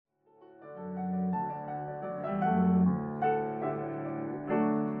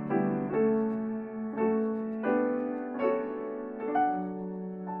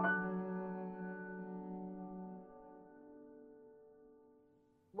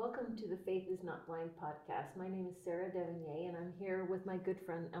Welcome to the Faith is Not Blind podcast. My name is Sarah Devigné, and I'm here with my good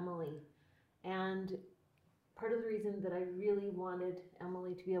friend Emily. And part of the reason that I really wanted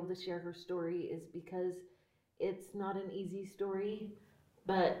Emily to be able to share her story is because it's not an easy story,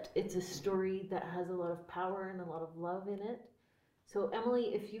 but it's a story that has a lot of power and a lot of love in it. So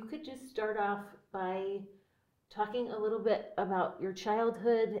Emily, if you could just start off by talking a little bit about your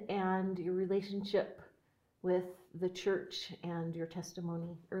childhood and your relationship with the church and your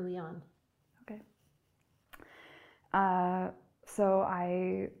testimony early on. Okay. So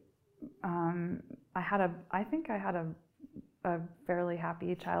I think I had a fairly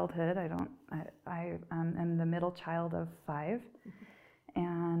happy childhood. I am the middle child of 5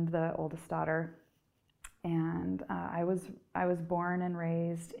 and the oldest daughter. And I was born and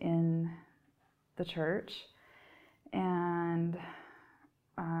raised in the church, and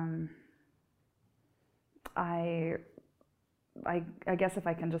I guess if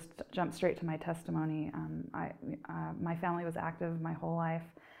I can just jump straight to my testimony, my family was active my whole life.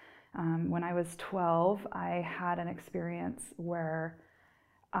 When I was 12, I had an experience where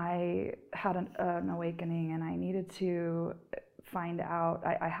I had an awakening, and I needed to find out.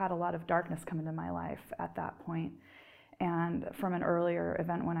 I had a lot of darkness come into my life at that point, and from an earlier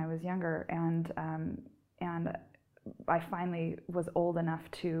event when I was younger, and I finally was old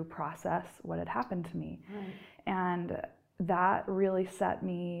enough to process what had happened to me. Right. And that really set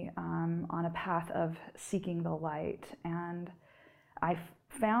me on a path of seeking the light. And I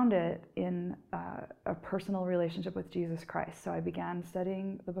found it in a personal relationship with Jesus Christ. So I began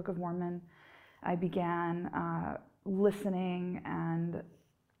studying the Book of Mormon. I began listening and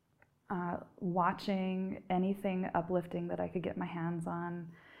watching anything uplifting that I could get my hands on.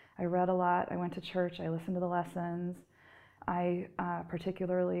 I read a lot. I went to church. I listened to the lessons. I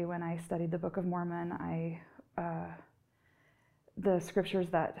particularly when I studied the Book of Mormon, the scriptures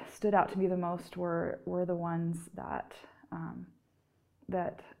that stood out to me the most were the ones that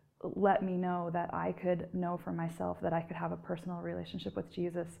let me know that I could know for myself that I could have a personal relationship with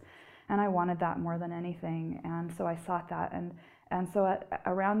Jesus, and I wanted that more than anything. And so I sought that, and so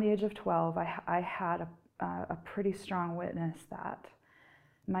around the age of 12, I had a pretty strong witness that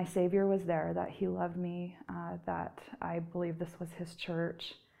my Savior was there, that He loved me, that I believe this was His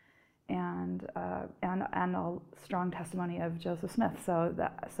church, and a strong testimony of Joseph Smith. So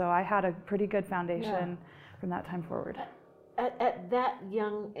I had a pretty good foundation from that time forward. At that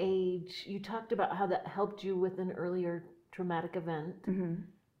young age, you talked about how that helped you with an earlier traumatic event. Mm-hmm.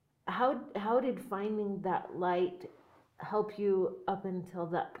 How did finding that light help you up until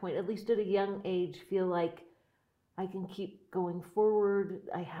that point, at least at a young age, feel like I can keep going forward,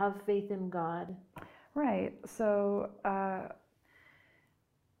 I have faith in God? Right. So I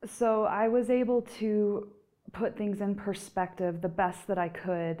was able to put things in perspective the best that I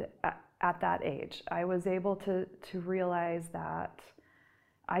could at that age. I was able to realize that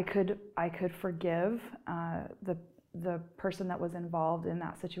I could forgive the person that was involved in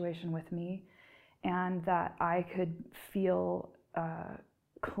that situation with me, and that I could feel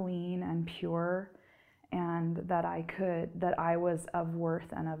clean and pure, and that I was of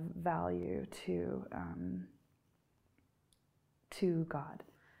worth and of value to God.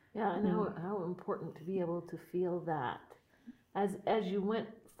 Yeah, and how important to be able to feel that. As you went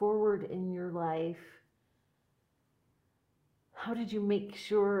forward in your life, how did you make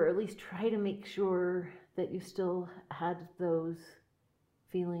sure, or at least try to make sure, that you still had those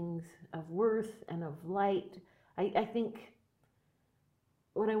feelings of worth and of light? I think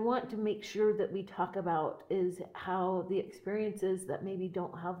what I want to make sure that we talk about is how the experiences that maybe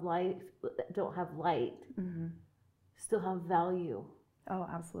don't have light, Mm-hmm. still have value. Oh,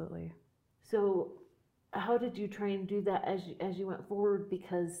 absolutely. So how did you try and do that as you went forward?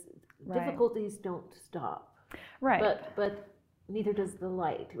 Because difficulties don't stop. Right. But neither does the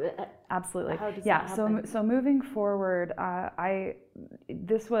light. Absolutely. How does that happen? So moving forward,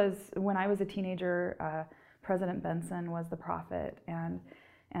 this was when I was a teenager. President Benson was the prophet, and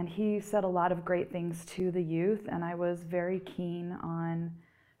he said a lot of great things to the youth, and I was very keen on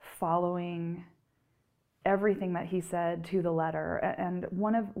following everything that he said to the letter. And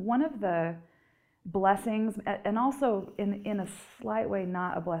one of the blessings, and also in a slight way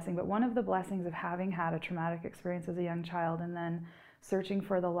not a blessing, but one of the blessings of having had a traumatic experience as a young child and then searching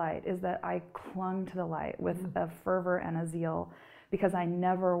for the light, is that I clung to the light with a fervor and a zeal, because I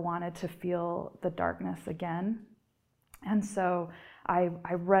never wanted to feel the darkness again. And so I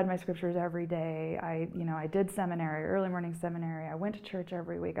read my scriptures every day. I did seminary, early morning seminary. I went to church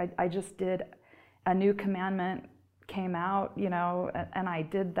every week. I just did. A new commandment came out, and I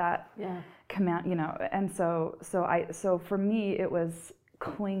did that command, and so for me it was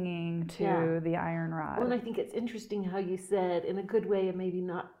clinging to Yeah. the iron rod. Well, and I think it's interesting how you said, in a good way and maybe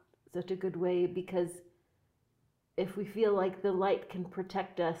not such a good way, because if we feel like the light can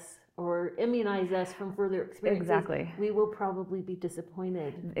protect us or immunize us from further experiences, Exactly. we will probably be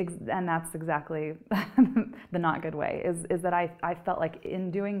disappointed. And that's exactly the not good way, is that I felt like in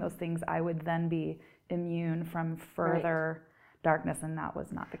doing those things, I would then be immune from further darkness, and that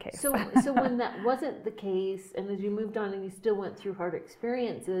was not the case. So when that wasn't the case, and as you moved on and you still went through hard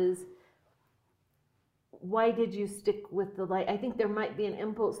experiences, why did you stick with the light? I think there might be an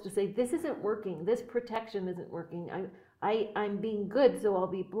impulse to say, this isn't working, this protection isn't working, I'm being good, so I'll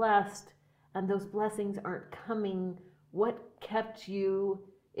be blessed, and those blessings aren't coming. What kept you,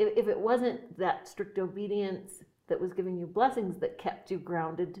 if it wasn't that strict obedience that was giving you blessings that kept you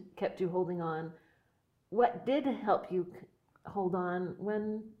grounded, kept you holding on, what did help you hold on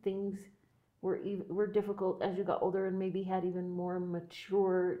when things were difficult as you got older and maybe had even more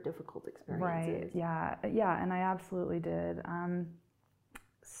mature, difficult experiences? Right, yeah, and I absolutely did.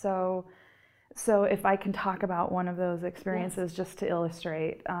 So if I can talk about one of those experiences, just to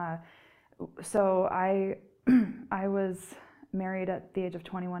illustrate. So I was married at the age of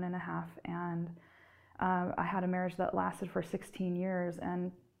 21 and a half, and I had a marriage that lasted for 16 years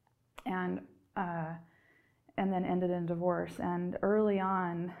and then ended in divorce. And early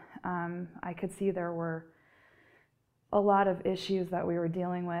on, I could see there were a lot of issues that we were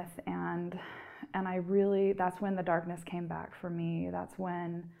dealing with, and I really, that's when the darkness came back for me. That's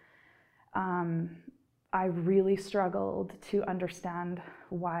when I really struggled to understand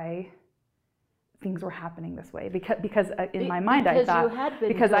why things were happening this way, because in my mind I thought,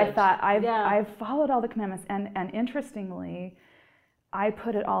 I've followed all the commandments, and interestingly, I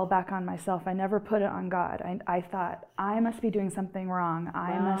put it all back on myself. I never put it on God. I thought, I must be doing something wrong.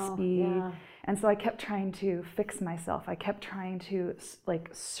 I must be. And so I kept trying to fix myself. I kept trying to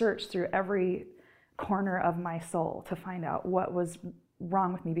search through every corner of my soul to find out what was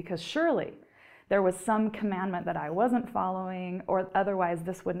wrong with me, because surely there was some commandment that I wasn't following, or otherwise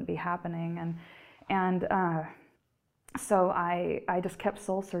this wouldn't be happening. So I just kept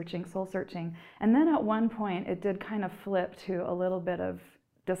soul searching. And then at one point it did kind of flip to a little bit of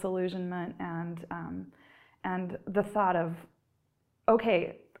disillusionment and the thought of,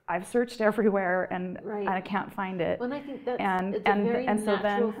 okay, I've searched everywhere and I can't find it. Well, I think that's it's a very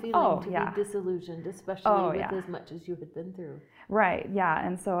natural feeling to be disillusioned, especially with as much as you had been through. Right, yeah.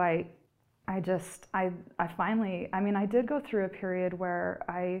 And so I finally, I did go through a period where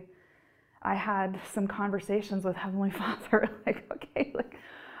I had some conversations with Heavenly Father,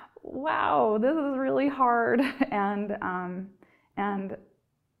 wow, this is really hard, and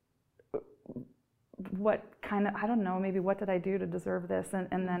what kind of, I don't know, maybe what did I do to deserve this? And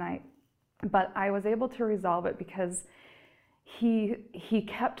then but I was able to resolve it, because he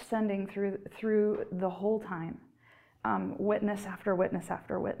kept sending through the whole time, witness after witness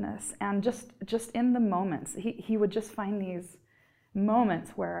after witness, and just in the moments, he would just find these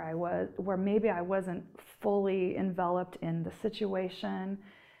moments where maybe I wasn't fully enveloped in the situation,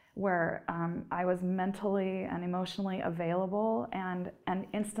 where I was mentally and emotionally available, and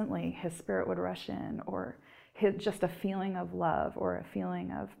instantly His Spirit would rush in, or just a feeling of love or a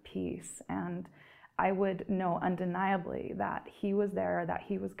feeling of peace, and I would know undeniably that He was there, that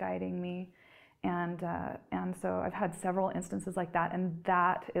He was guiding me, and so I've had several instances like that, and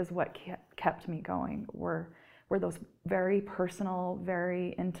that is what kept me going. Were those very personal,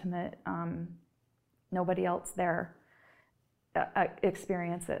 very intimate, nobody else there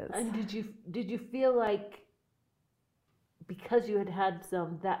experiences. And did you feel like, because you had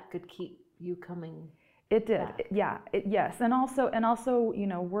some, that could keep you coming? It did, back? Yes, and also,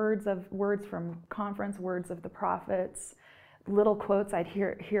 words from conference, words of the prophets, little quotes I'd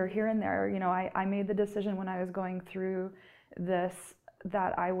hear here and there. I made the decision when I was going through this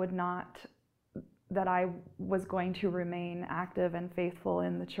that I was going to remain active and faithful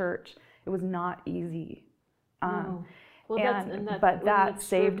in the church. It was not easy. No. But that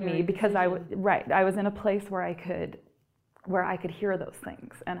saved me, because I was in a place where I could hear those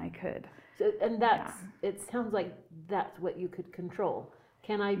things, and I could. So, and it sounds like that's what you could control.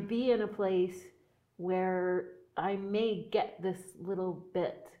 Can I be in a place where I may get this little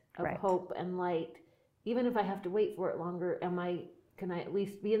bit of hope and light, even if I have to wait for it longer? Can I at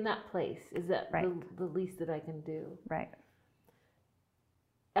least be in that place? Is that the least that I can do? Right.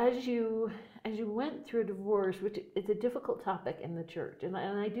 As you went through a divorce, which is a difficult topic in the church, and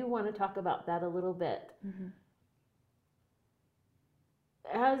I do want to talk about that a little bit. Mm-hmm.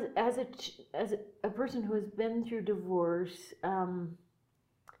 As a person who has been through divorce,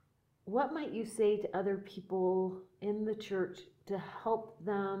 what might you say to other people in the church to help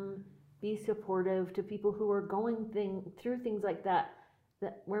them be supportive to people who are going through things like that,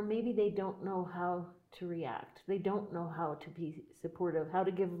 where maybe they don't know how to react, they don't know how to be supportive, how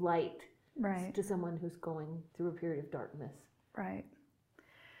to give light Right. to someone who's going through a period of darkness? Right.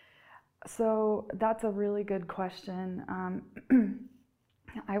 So that's a really good question.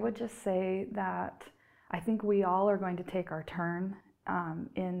 I would just say that I think we all are going to take our turn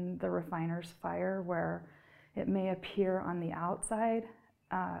in the refiner's fire, where it may appear on the outside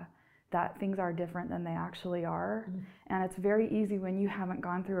that things are different than they actually are. Mm-hmm. And it's very easy when you haven't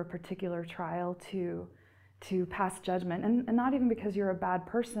gone through a particular trial to pass judgment, and not even because you're a bad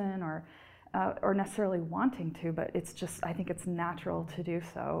person or necessarily wanting to, but it's just, I think it's natural to do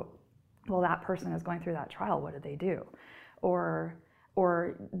so. Well, that person is going through that trial, what did they do? Or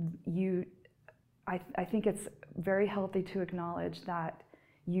I think it's very healthy to acknowledge that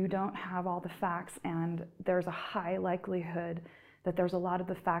you don't have all the facts, and there's a high likelihood that there's a lot of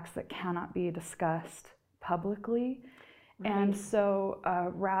the facts that cannot be discussed publicly. Right. And so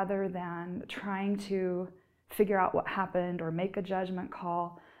rather than trying to figure out what happened or make a judgment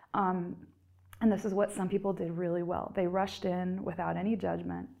call, and this is what some people did really well, they rushed in without any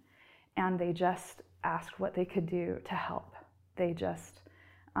judgment, and they just asked what they could do to help. They just,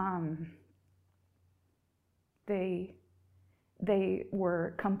 they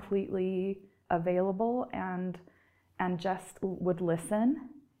were completely available and just would listen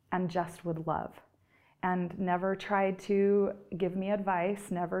and just would love, and never tried to give me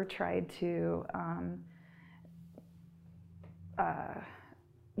advice, never tried to,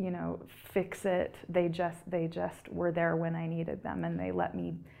 fix it. They just were there when I needed them, and they let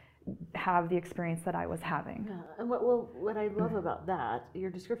me have the experience that I was having. Yeah, and what I love about that, your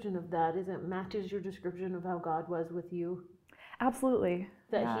description of that, is it matches your description of how God was with you. Absolutely.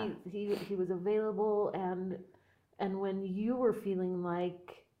 That yeah. he was available, and when you were feeling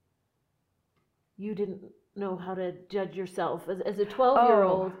like you didn't know how to judge yourself as a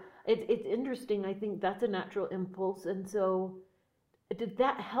 12-year-old, it's interesting. I think that's a natural impulse, and so did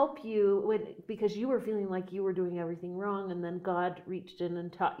that help you because you were feeling like you were doing everything wrong, and then God reached in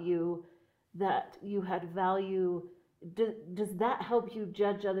and taught you that you had value? Does that help you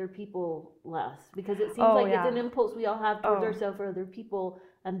judge other people less? Because it seems like it's an impulse we all have towards ourselves or other people,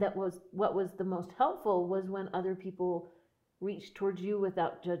 and that was what was the most helpful was when other people reached towards you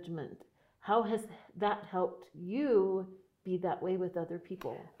without judgment. How has that helped you be that way with other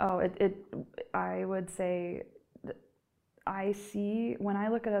people? I would say, I see, when I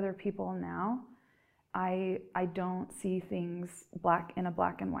look at other people now, I don't see things in a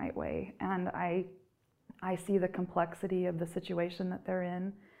black and white way, and I see the complexity of the situation that they're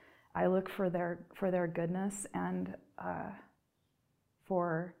in. I look for their goodness and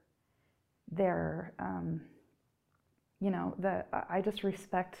for their I just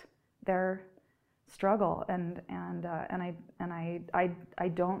respect their struggle, and I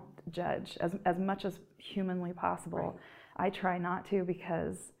don't judge as much as humanly possible. Right. I try not to,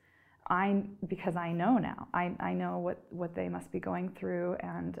 because I know now. I know what they must be going through,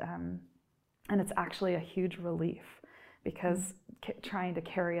 and it's actually a huge relief, because trying to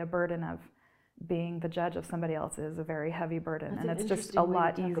carry a burden of being the judge of somebody else is a very heavy burden. That's and it's just a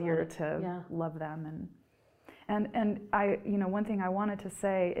lot easier to love them. And I, one thing I wanted to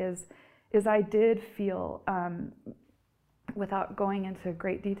say is I did feel, without going into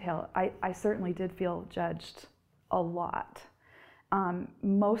great detail, I certainly did feel judged a lot,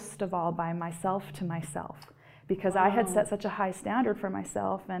 most of all by myself to myself, because I had set such a high standard for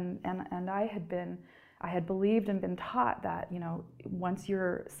myself, and I had believed and been taught that, once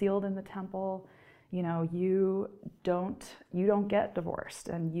you're sealed in the temple, you don't get divorced,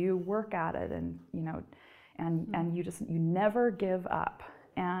 and you work at it, and and you never give up.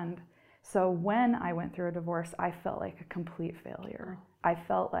 And so when I went through a divorce, I felt like a complete failure. I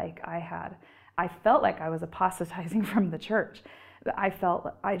felt like I was apostatizing from the church. I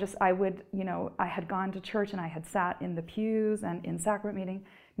had gone to church and I had sat in the pews and in sacrament meeting.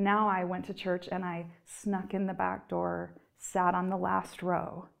 Now I went to church and I snuck in the back door, sat on the last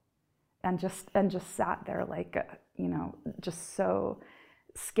row, and just sat there like, just so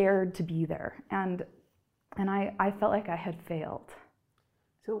scared to be there. And I felt like I had failed.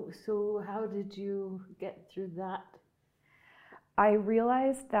 So how did you get through that? I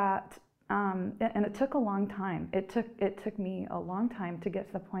realized that, and it took a long time. It took me a long time to get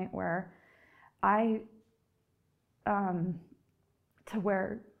to the point where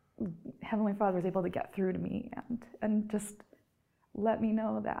where Heavenly Father was able to get through to me and just let me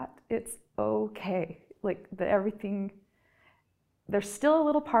know that it's okay. Like everything there's still a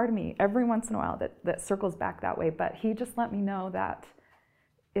little part of me every once in a while that circles back that way, but he just let me know that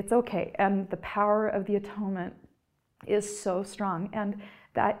it's okay. And the power of the atonement is so strong, and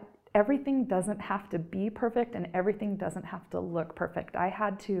that everything doesn't have to be perfect and everything doesn't have to look perfect. I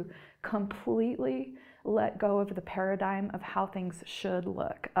had to completely let go of the paradigm of how things should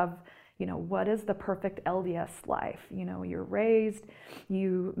look, of, you know, what is the perfect LDS life? You know, you're raised,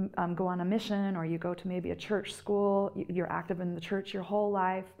 you go on a mission, or you go to maybe a church school, you're active in the church your whole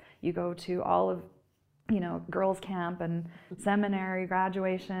life, you go to all of, you know, girls camp and seminary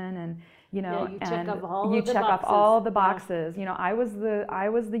graduation, and you know, you check off all you of the check off boxes. all the boxes. You know, I was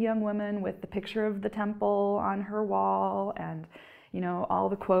the young woman with the picture of the temple on her wall, and you know, all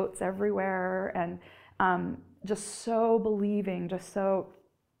the quotes everywhere, and just so believing, just so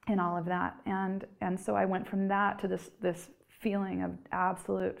in all of that, and so I went from that to this feeling of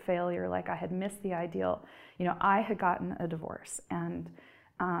absolute failure, like I had missed the ideal. You know, I had gotten a divorce, and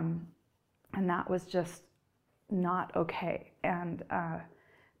that was just not okay. And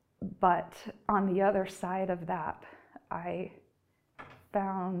but on the other side of that, I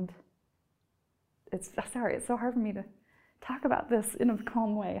found, it's so hard for me to talk about this in a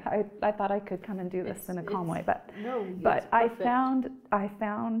calm way. I thought I could come and do this in a calm way, but no, but I found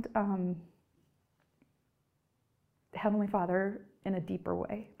Heavenly Father in a deeper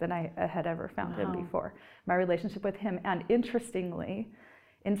way than I had ever found him before. My relationship with him, and interestingly,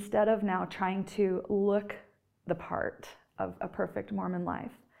 instead of now trying to look the part of a perfect Mormon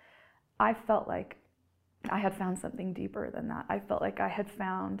life, I felt like I had found something deeper than that. I felt like I had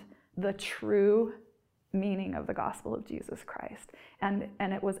found the true meaning of the gospel of Jesus Christ. And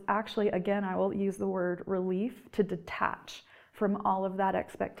it was actually, again, I will use the word relief, to detach from all of that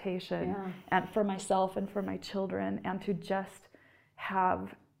expectation, and for myself and for my children, and to just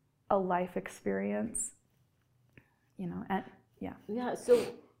have a life experience, you know, and Yeah, so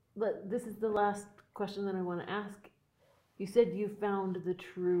but this is the last question that I want to ask. You said you found the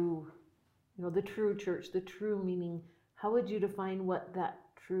true, you know, the true church, the true meaning. How would you define what that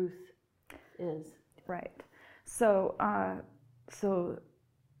truth is? Right. So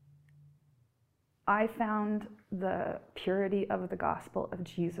I found the purity of the gospel of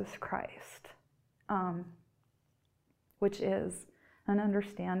Jesus Christ, which is an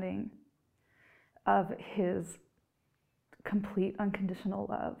understanding of his complete unconditional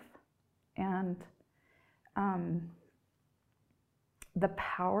love, and the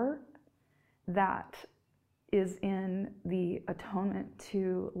power that is in the atonement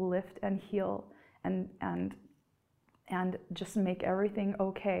to lift and heal and just make everything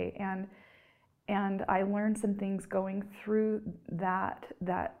okay. And I learned some things going through that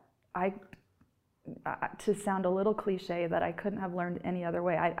I, to sound a little cliche, that I couldn't have learned any other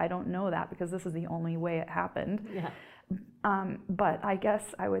way. I don't know that, because this is the only way it happened. But I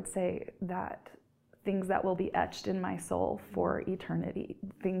guess I would say that things that will be etched in my soul for eternity,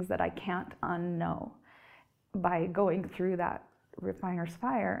 things that I can't unknow by going through that refiner's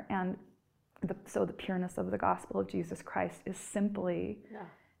fire. And so the pureness of the gospel of Jesus Christ is simply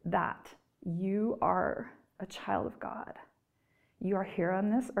that you are a child of God. You are here on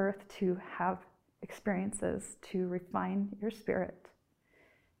this earth to have experiences, to refine your spirit,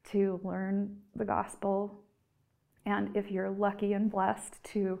 to learn the gospel, and if you're lucky and blessed,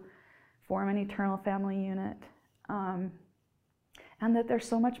 to form an eternal family unit, and that there's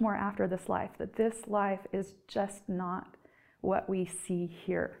so much more after this life, that this life is just not what we see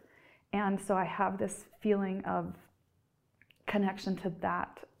here. And so I have this feeling of connection to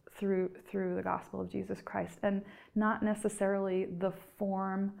that through the gospel of Jesus Christ, and not necessarily the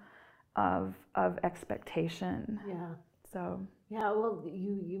form of expectation. So well,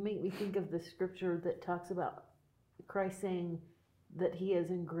 you make me think of the scripture that talks about Christ saying that he has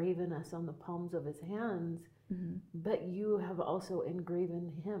engraven us on the palms of his hands, but you have also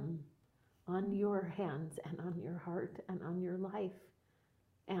engraven him on your hands and on your heart and on your life.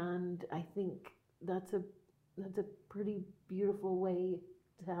 And I think that's a pretty beautiful way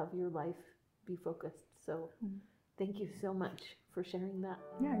to have your life be focused. So thank you so much for sharing that.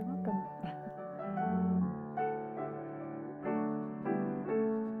 Yeah, you're welcome.